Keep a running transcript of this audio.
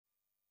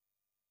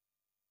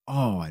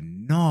Oh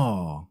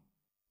no.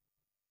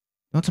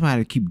 Don't tell me how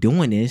to keep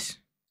doing this.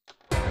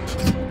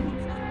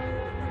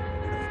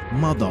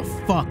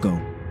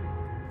 Motherfucker.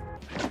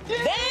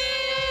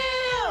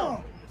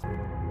 Damn!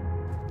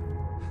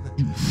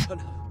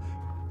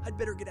 I'd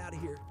better get out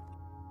of here.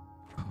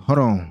 Hold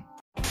on.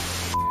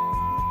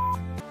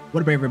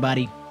 What up,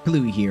 everybody?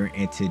 Cluey here,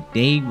 and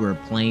today we're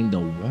playing The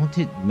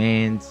Wanted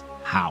Man's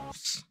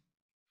House.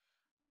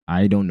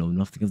 I don't know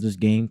nothing of this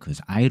game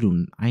because I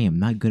am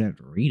not good at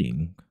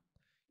reading.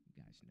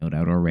 You guys know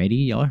that already.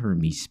 Y'all heard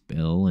me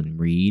spell and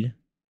read.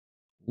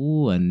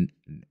 Ooh, and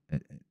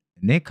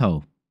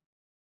Nico.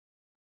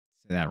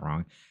 Said that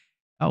wrong.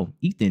 Oh,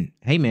 Ethan.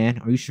 Hey man,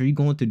 are you sure you're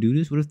going to do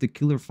this? What if the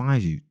killer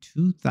finds you?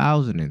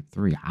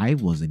 2003. I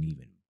wasn't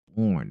even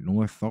born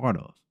nor thought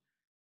of.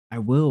 I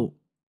will,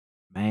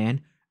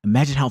 man.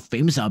 Imagine how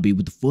famous I'll be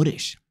with the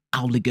footage.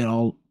 I'll link it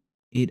all.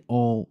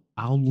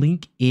 I'll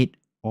link it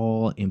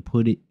all and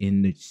put it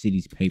in the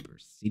city's paper.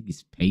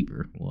 City's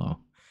paper.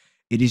 Well,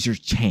 it is your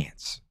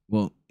chance.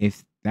 Well,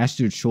 if that's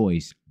your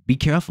choice, be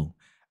careful.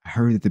 I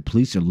heard that the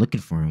police are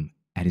looking for him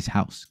at his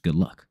house. Good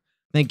luck.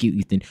 Thank you,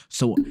 Ethan.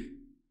 So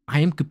I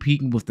am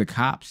competing with the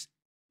cops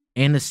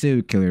and the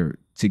serial killer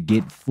to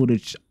get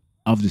footage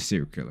of the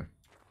serial killer.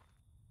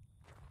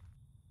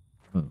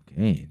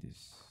 Okay,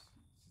 this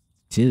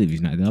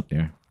utility's not up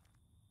there.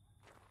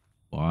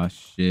 Boss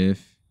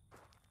shift.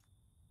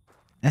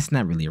 That's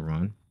not really a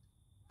run.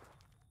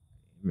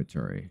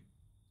 Inventory.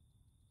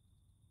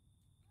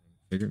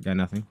 Figure got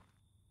nothing.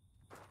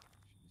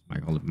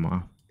 Might hold them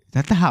off. Is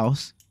that the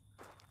house?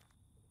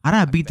 How did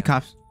I beat the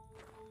cops?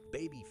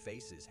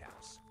 Babyface's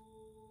house.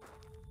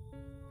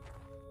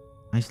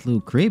 Nice little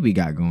crib we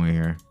got going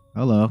here.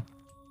 Hello.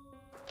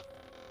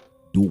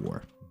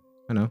 Door.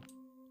 I know.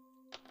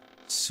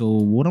 So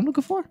what I'm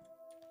looking for?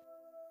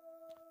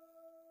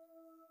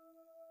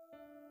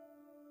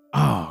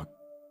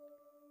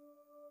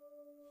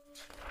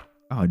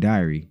 Oh,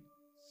 diary.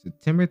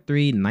 September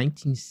 3,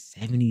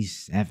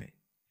 1977.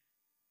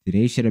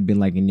 Today should have been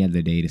like any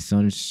other day. The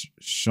sun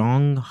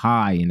shone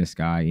high in the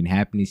sky and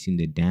happiness seemed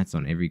to dance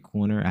on every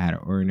corner. I had an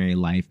ordinary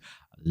life,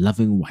 a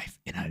loving wife,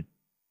 and an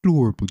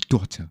adorable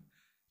daughter.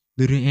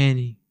 Little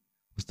Annie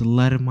was the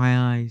light of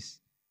my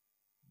eyes.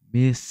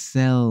 Miss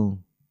Cell.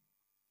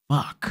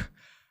 Fuck.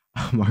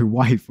 My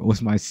wife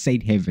was my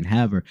safe haven.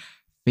 However,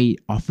 fate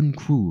often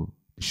cruel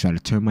to try to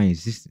turn my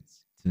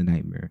existence to a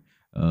nightmare.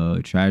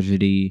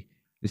 Tragedy.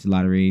 This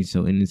lottery,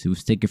 so innocence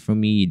was taken from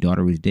me. Your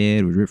daughter was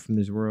dead, was ripped from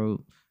this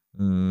world.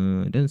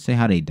 It doesn't say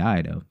how they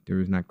died, though. There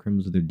was not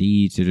criminals of their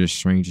deeds. They're just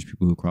strangers,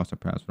 people who crossed our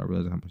paths without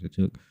realizing how much it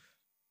took.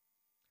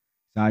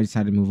 So I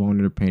decided to move on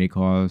to the pain it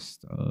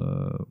caused.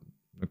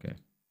 Okay.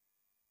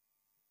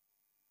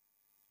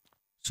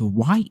 So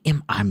why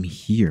am I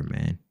here,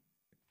 man?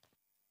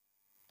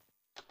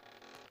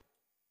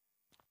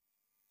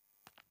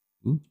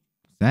 Ooh,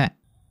 what's that?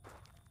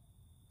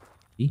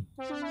 Hey.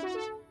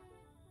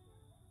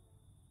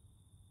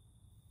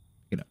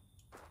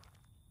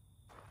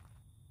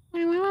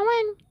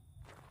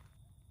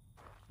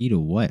 Key to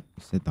what?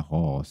 It's at the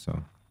hall, so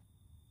I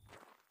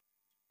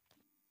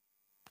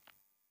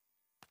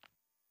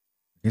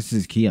guess this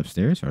is key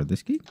upstairs or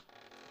this key?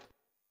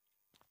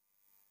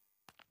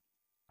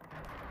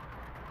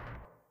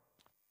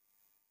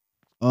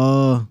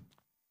 Why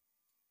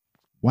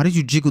did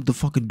you jiggle the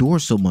fucking door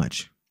so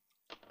much?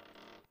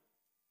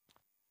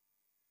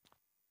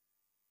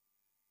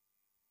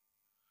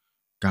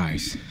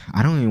 Guys,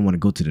 I don't even want to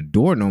go to the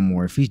door no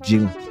more if he's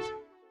jiggling.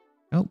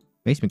 Oh,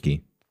 basement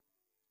key.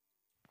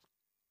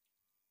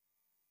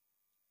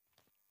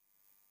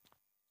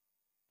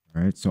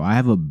 All right, so I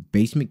have a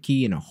basement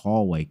key and a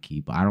hallway key,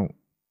 but I don't.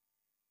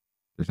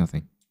 There's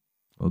nothing.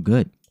 Well,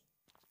 good.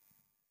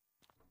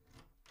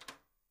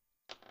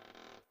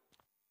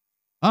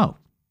 Oh,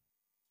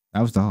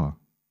 that was the hall.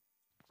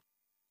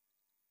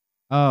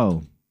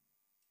 Oh,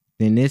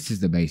 then this is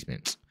the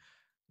basement.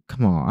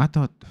 Come on, I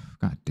thought.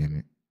 God damn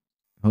it.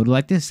 Hold it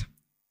like this.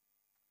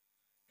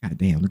 God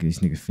damn, look at this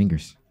nigga's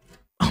fingers.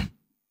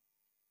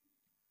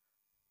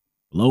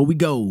 Below we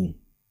go.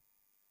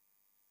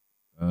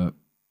 Oh,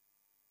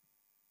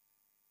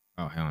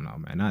 hell no,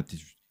 man. Not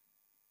this.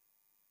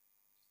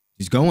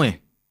 Just go in.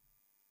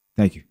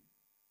 Thank you.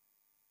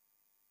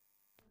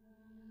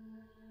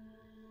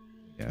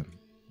 Yeah.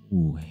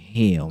 Ooh,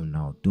 hell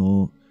no,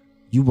 dog.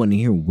 You went in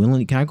here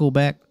willingly. Can I go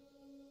back?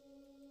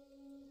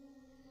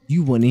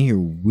 You went in here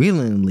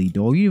willingly,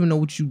 dog. You even know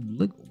what you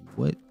look.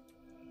 What?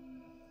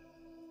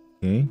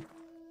 Okay.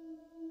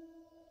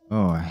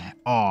 Oh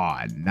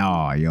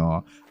no,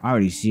 y'all. I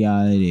already see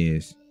how it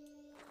is.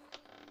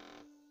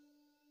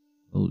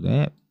 Oh,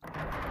 that.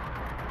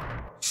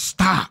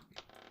 Stop.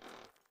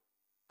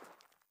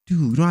 Dude,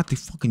 you don't have to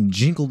fucking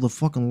jingle the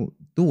fucking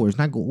door. It's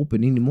not gonna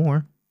open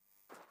anymore.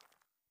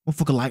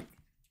 Motherfucker like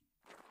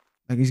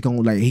he's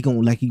gonna he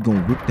gonna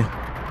rip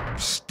the.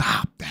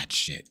 Stop that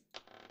shit.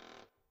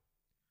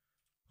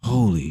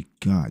 Holy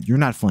God, you're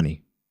not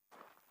funny.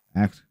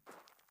 Act.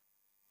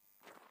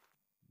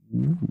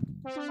 Ooh.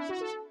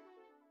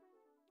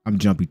 I'm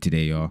jumpy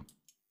today, y'all.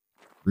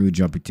 Real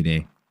jumpy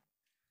today.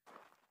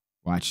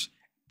 Watch.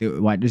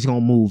 Watch. This is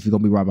gonna move. He's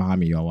gonna be right behind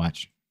me, y'all.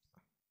 Watch.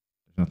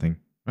 There's nothing.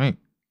 Right.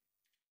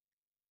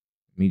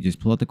 Let me just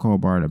pull out the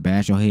crowbar to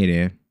bash your head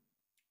in.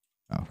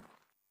 Oh.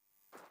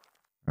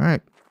 All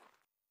right.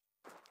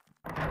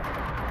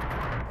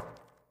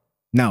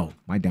 No,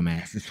 my dumb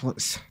ass. This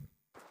was.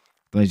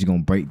 But you're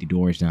gonna break the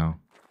doors down.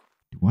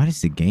 Why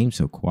is the game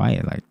so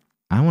quiet? Like,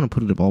 I want to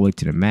put it up all the way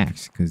to the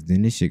max, because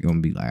then this shit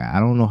gonna be like, I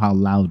don't know how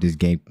loud this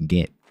game can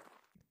get.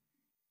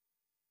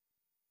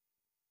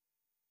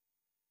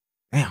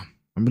 Damn,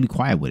 I'm really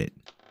quiet with it.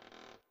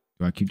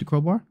 Do I keep the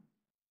crowbar?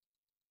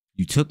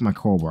 You took my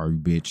crowbar, you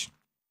bitch.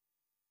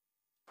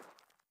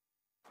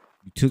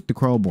 You took the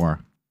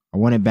crowbar. I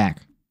want it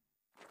back.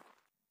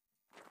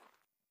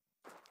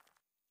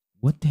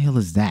 What the hell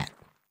is that?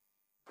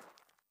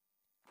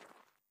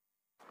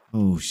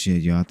 Oh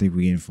shit, y'all. I think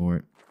we in for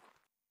it.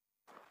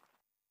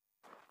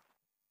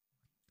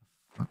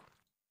 Fuck.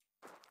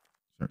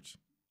 Search.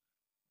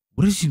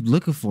 What is you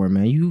looking for,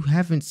 man? You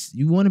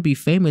want to be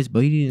famous,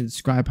 but you didn't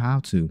describe how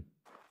to.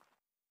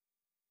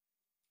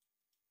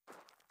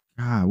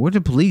 God, where the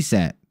police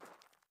at?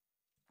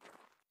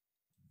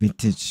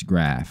 Vintage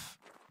graph.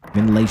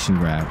 Ventilation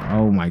graph.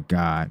 Oh my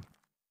God.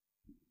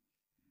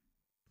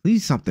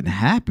 Please something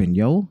happen,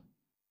 yo.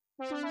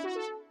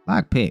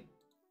 Lockpick.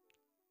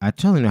 I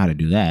totally know how to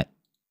do that.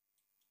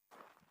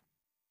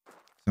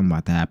 Something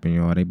about to happen,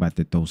 y'all. They about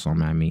to throw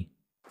something at me.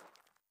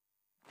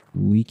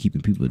 Ooh, we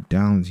keeping people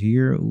down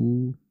here.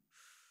 Ooh.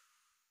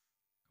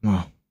 Come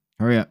on.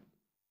 Hurry up.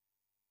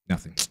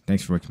 Nothing.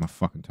 Thanks for wasting my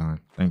fucking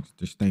time. Thanks.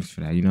 Just thanks for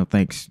that. You know,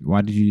 thanks.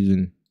 Why did you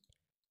even...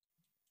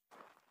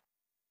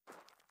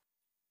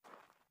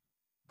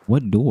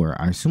 What door?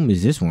 I assume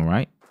it's this one,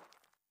 right?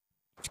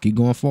 Just keep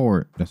going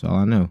forward. That's all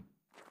I know.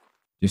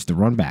 Just to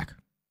run back.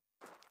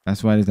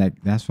 That's why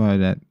that's why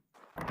that.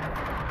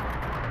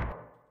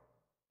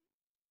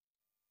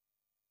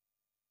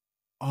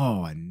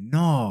 Oh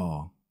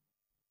no.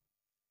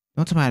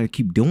 Don't tell me how to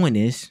keep doing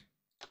this.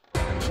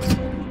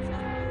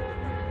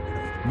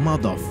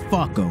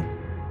 Motherfucker.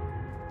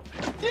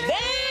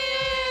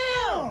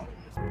 Damn!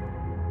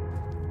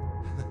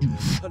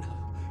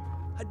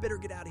 I'd better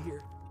get out of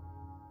here.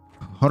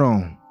 Hold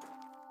on.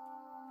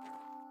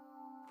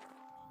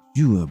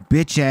 You a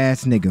bitch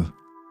ass nigga.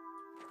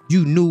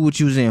 You knew what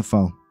you was in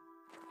for.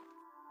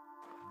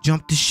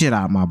 Jumped the shit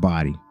out of my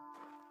body.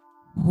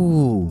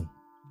 Ooh.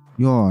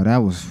 Yo, that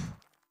was...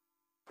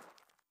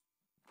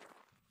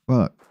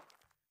 Fuck.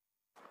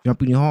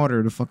 Jumping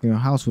harder, the fucking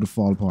house would have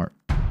fallen apart.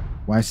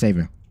 Why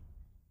saving?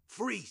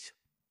 Freeze!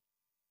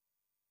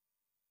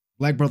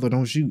 Black brother,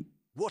 don't shoot.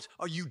 What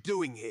are you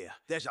doing here?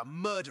 There's a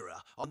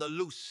murderer on the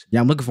loose. Yeah,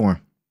 I'm looking for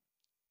him.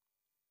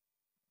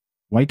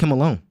 Why you come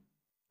alone?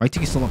 Why you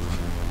take it so long?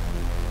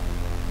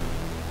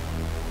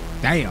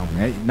 Damn,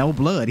 man. No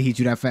blood. He hit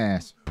you that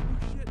fast.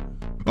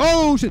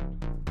 Oh, shit.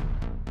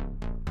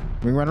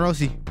 Ring Runner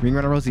Rosie. Ring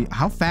Runner Rosie.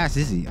 How fast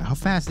is he? How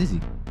fast is he?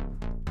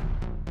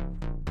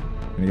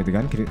 Can I get the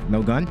gun?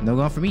 No gun? No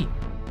gun for me.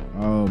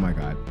 Oh, my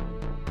God.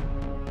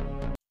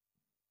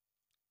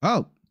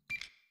 Oh.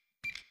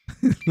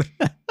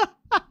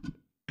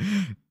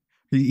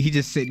 he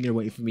just sitting there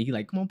waiting for me. He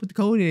like, come on, put the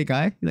code in it,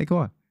 guy. He like, come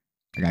on.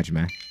 I got you,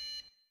 man.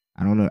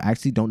 I don't know. I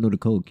actually don't know the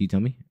code. Can you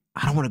tell me?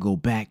 I don't want to go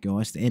back, yo.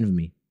 That's the end of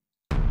me.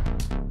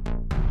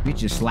 Bitch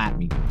just slapped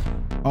me.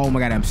 Oh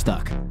my God, I'm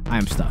stuck. I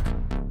am stuck.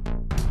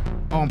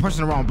 Oh, I'm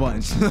pressing the wrong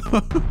buttons.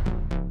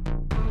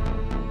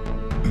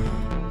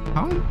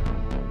 How?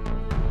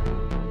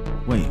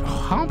 Wait,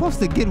 how am I supposed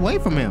to get away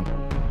from him?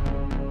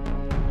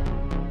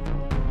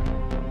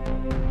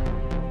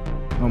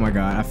 Oh my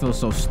God, I feel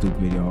so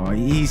stupid, y'all.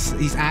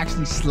 He's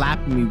actually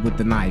slapping me with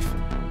the knife.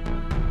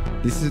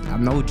 This is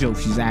no joke.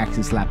 She's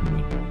actually slapping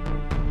me.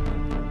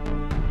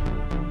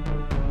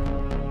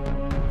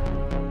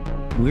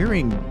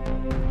 Wearing.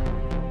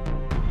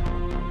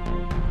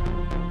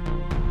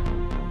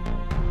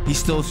 He's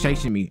still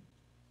chasing me.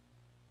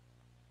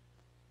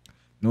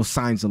 No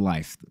signs of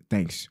life.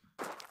 Thanks.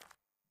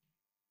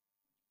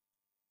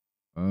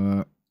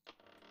 How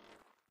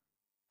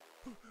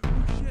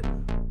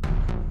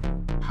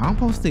am I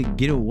supposed to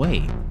get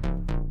away?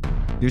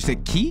 There's a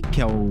key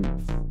code.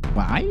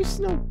 Well, I used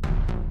to know.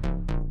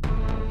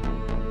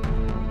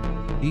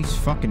 He's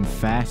fucking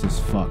fast as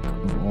fuck.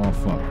 Of all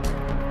fuck.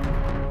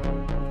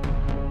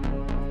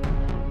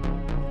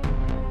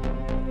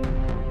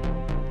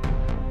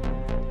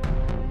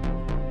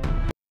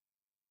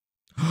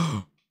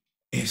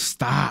 It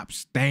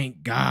stops.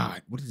 Thank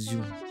God. What is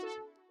you?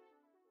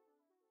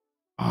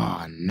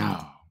 Oh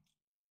no.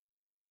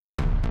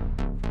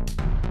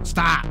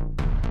 Stop.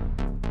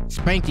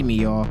 Spanking me,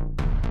 y'all.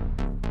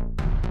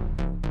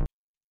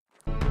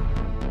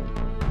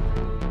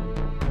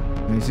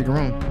 Let me see the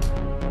room.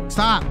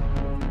 Stop.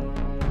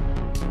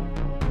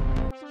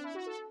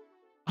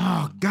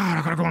 Oh God,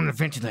 I gotta go on the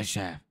ventilator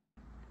shaft.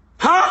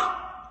 Huh?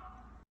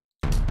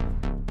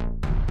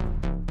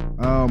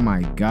 Oh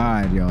my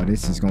God, yo,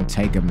 this is gonna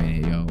take a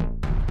minute, yo.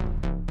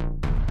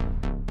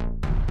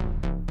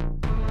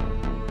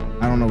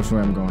 I don't know which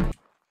way I'm going.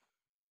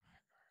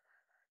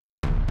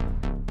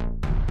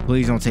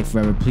 Please don't take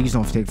forever. Please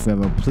don't take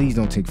forever. Please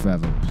don't take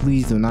forever.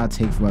 Please do not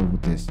take forever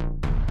with this.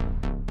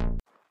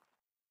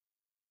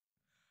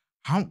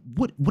 How?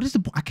 What is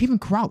the? I can't even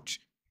crouch.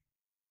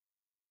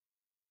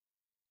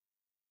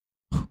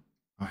 All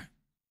right.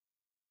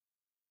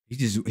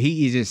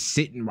 He is just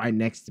sitting right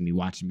next to me,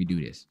 watching me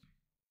do this.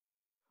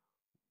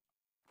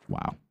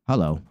 Wow.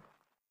 Hello.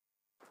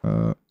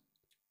 Oh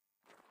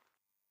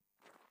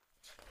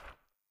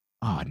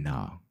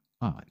no.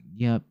 Oh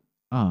yep.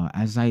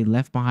 As I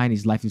left behind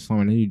his lifeless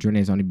form, a new journey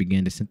has only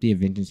begun. The Symphony of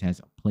Vengeance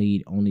has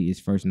played only its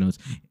first notes.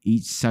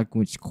 Each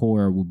sequence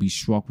core will be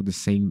struck with the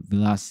same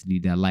velocity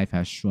that life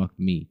has struck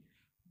me.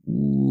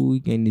 Ooh, we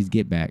getting this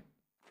get back.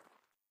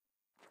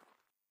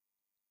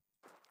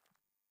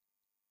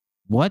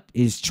 What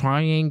is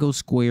triangle,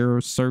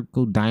 square,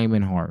 circle,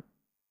 diamond, heart?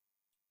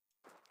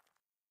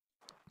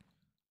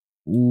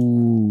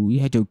 Ooh,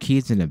 you had your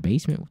kids in the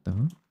basement? What the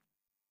hell?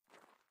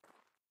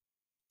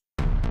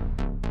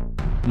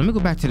 Let me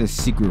go back to the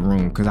secret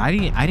room because I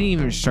didn't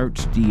even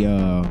search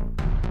the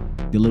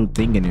little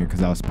thing in there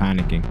because I was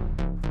panicking.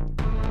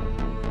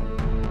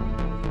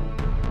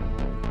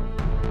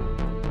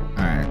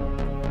 All right,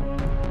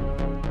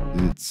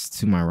 it's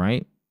to my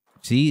right.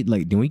 See,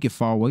 like then we get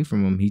far away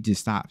from him, he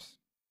just stops.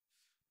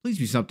 Please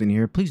be something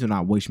here. Please do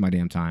not waste my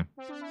damn time.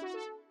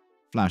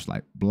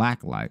 Flashlight,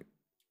 black light.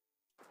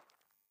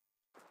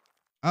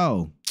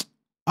 Oh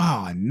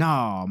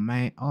no,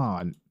 man.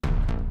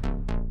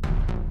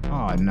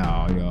 Oh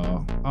no,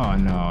 y'all. Oh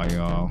no,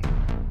 y'all.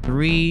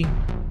 3.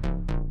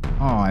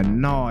 Oh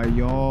no,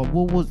 y'all.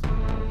 What was?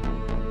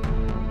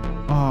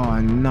 Oh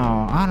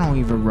no, I don't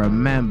even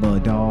remember,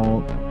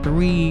 dog.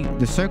 3.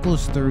 The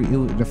circle's 3.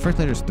 The first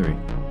letter's 3.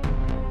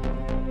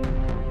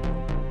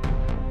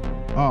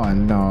 Oh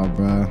no,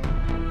 bro.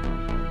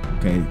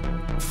 Okay,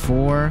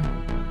 4.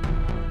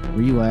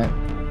 Where you at?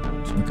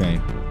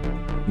 Okay,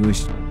 it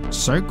was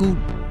circle.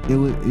 It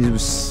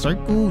was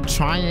circle,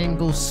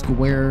 triangle,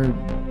 square,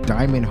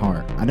 diamond,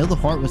 heart. I know the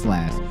heart was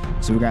last.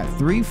 So we got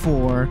 3,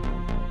 4.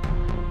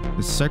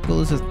 The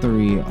circle is a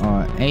 3.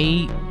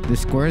 8. The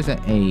square is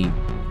an 8.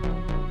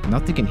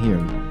 Nothing can hear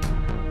me.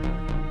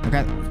 I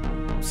got.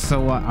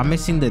 So I'm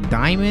missing the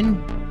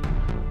diamond.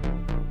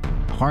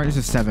 Heart is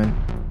a 7.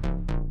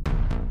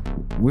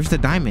 Where's the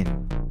diamond?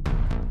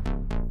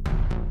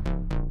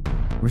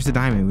 Where's the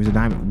diamond? Where's the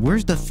diamond?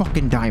 Where's the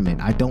fucking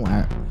diamond? I don't.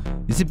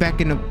 Is it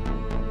back in the?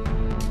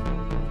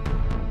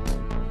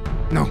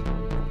 No.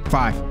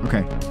 5.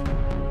 Okay.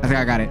 I think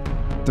I got it.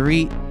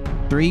 3,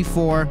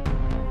 4.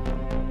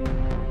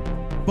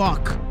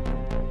 Fuck.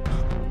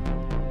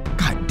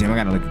 God damn, I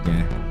gotta look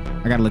again.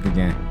 I gotta look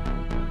again.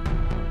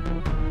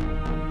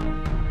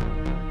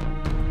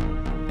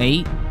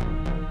 8.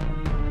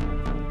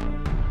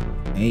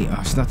 8. Oh,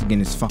 there's nothing in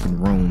this fucking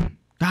room.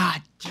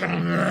 God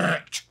damn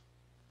it.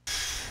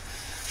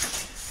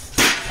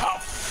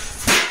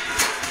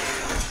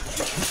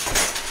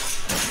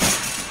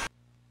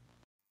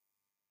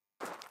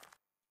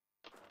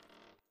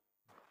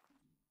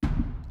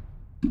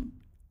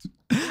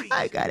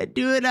 I gotta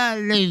do it all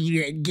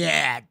over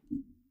again.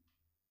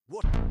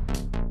 What?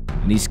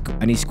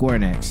 I need square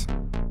next.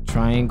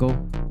 Triangle.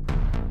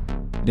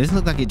 It doesn't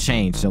look like it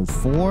changed. So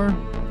 4,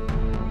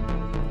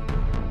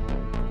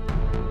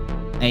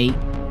 8,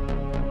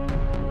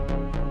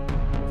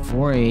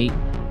 4, 8.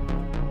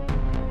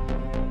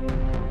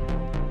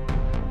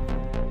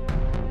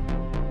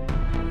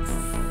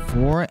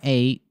 4,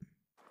 8.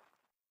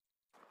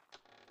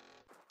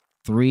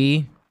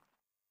 3.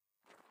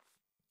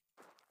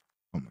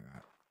 Oh my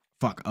god.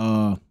 Fuck.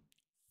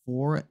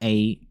 4,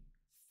 8,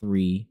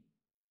 3.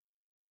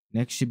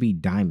 Next should be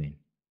diamond.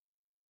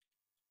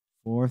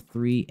 4,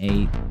 3,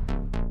 8.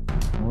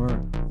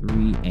 4,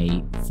 3,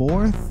 8.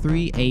 4,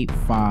 3, 8,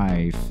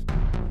 5.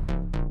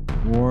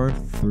 4,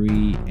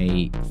 3,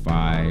 8,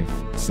 5,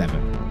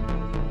 7.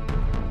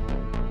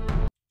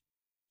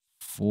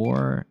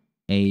 4,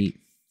 8,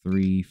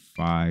 3,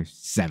 5,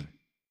 7.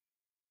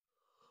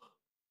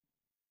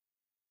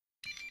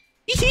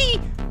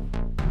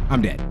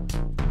 I'm dead.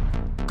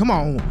 Come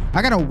on.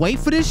 I gotta wait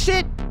for this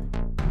shit?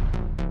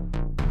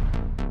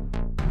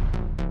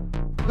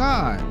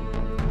 God.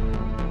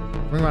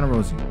 Bring around a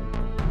Rosie.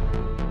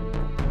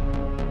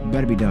 You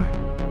better be done.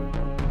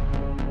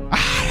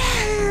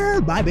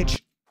 Bye,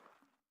 bitch.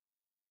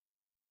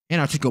 And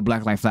I'll take your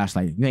black light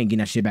flashlight. You ain't getting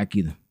that shit back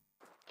either.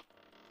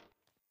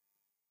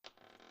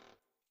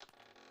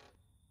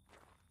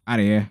 Out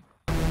of here.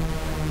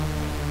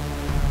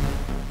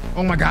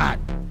 Oh my god.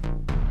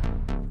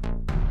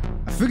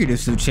 I figured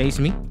this would chase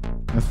me.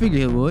 I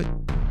figured it would.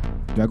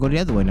 Do I go the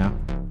other way now?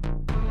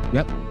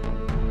 Yep.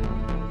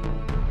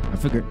 I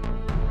figured.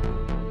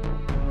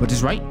 But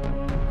this right?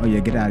 Oh yeah,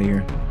 get out of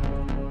here.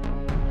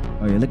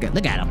 Oh yeah, look at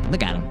him.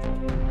 Look at him.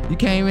 You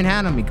can't even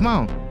handle me. Come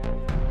on.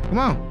 Come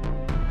on.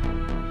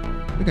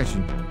 Look at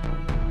you.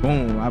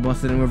 Boom. I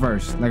busted in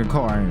reverse like a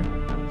car.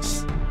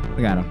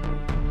 Look at him.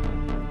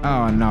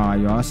 Oh no,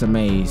 y'all. It's a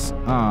maze.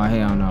 Oh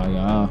hell no,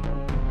 y'all.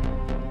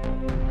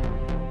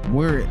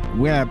 We're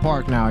at a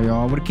park now,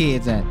 y'all. Where the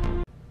kids at?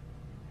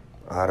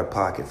 Out of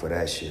pocket for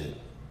that shit.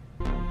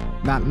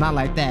 Not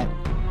like that.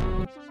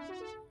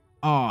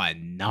 Oh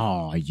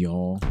no,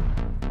 y'all.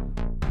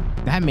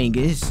 That mean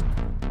it's.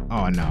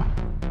 Oh no.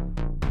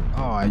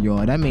 Oh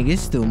yo, that mean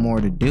it's still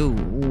more to do.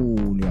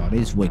 Ooh, yo,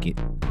 this wicked.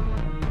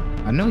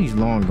 I know he's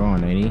long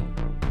gone, ain't he?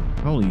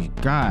 Holy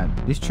God,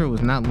 this trip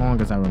was not long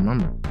as I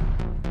remember.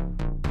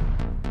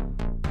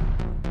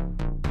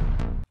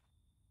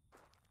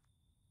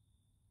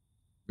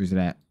 Where's it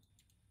at?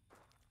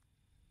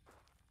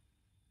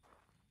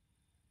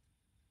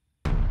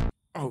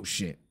 Oh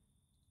shit.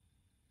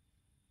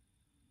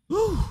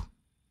 Whew.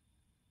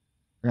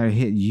 I gotta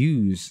hit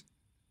use.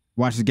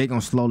 Watch the gate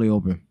gonna slowly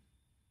open.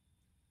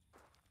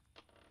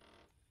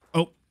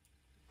 Oh.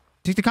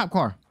 Take the cop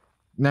car.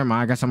 Never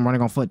mind, I guess I'm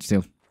running on foot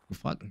still.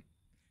 Fuck.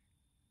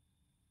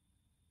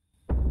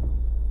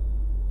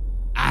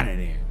 Out of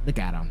there. Look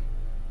at him.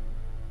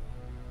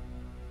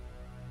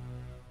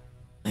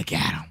 Look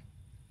at him.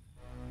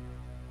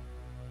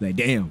 Like,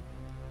 damn.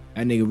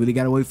 That nigga really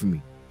got away from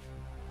me.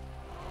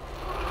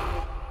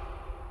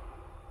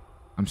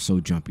 I'm so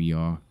jumpy,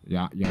 y'all.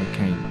 Y'all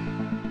can't.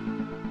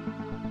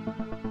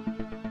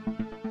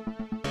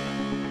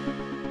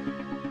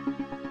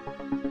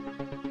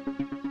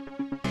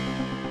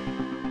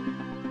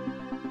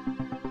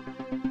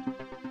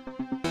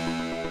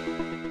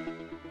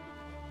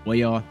 Well,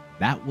 y'all,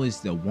 that was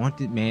the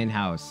Wanted Man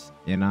house,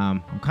 and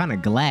I'm kind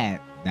of glad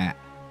that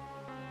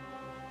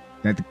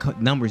the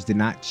numbers did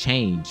not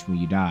change when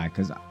you die,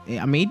 because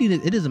I mean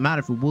it doesn't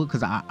matter if it would,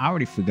 because I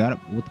already forgot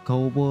what the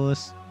code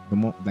was the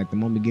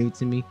moment you gave it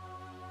to me.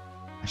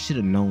 I should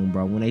have known,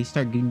 bro. When they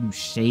start giving you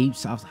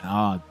shapes, I was like,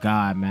 oh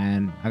god,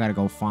 man, I gotta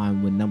go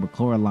find what number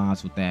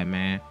Coralines with that,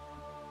 man.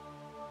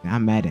 And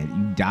I'm mad at it.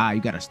 You die,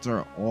 you gotta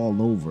start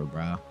all over,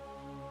 bro.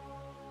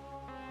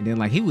 And then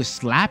like he was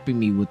slapping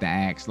me with the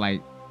axe,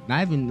 like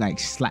not even like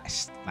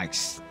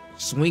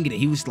swinging it.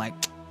 He was like,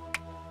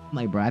 I'm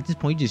like, bro, at this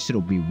point you just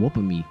should be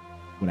whooping me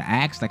with an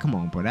axe. Like, come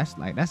on, bro. That's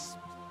like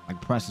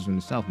process from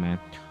itself, man.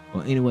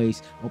 Well,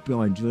 anyways, hope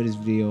y'all enjoyed this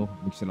video.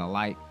 Make sure to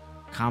like,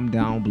 comment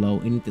down below,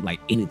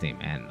 anything,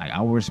 man. Like, I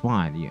will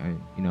respond. You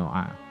know,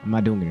 I'm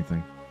not doing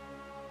anything,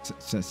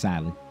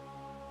 sadly.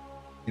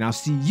 And I'll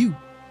see you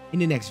in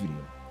the next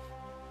video.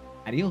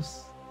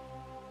 Adios.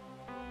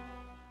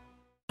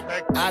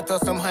 I throw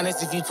some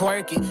hundreds if you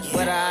twerk it,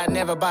 but I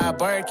never buy a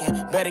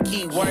Birkin. Better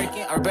keep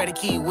working or better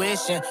keep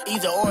wishing.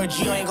 Either or,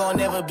 you ain't gonna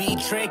never be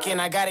tricking.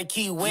 I gotta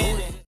keep winning.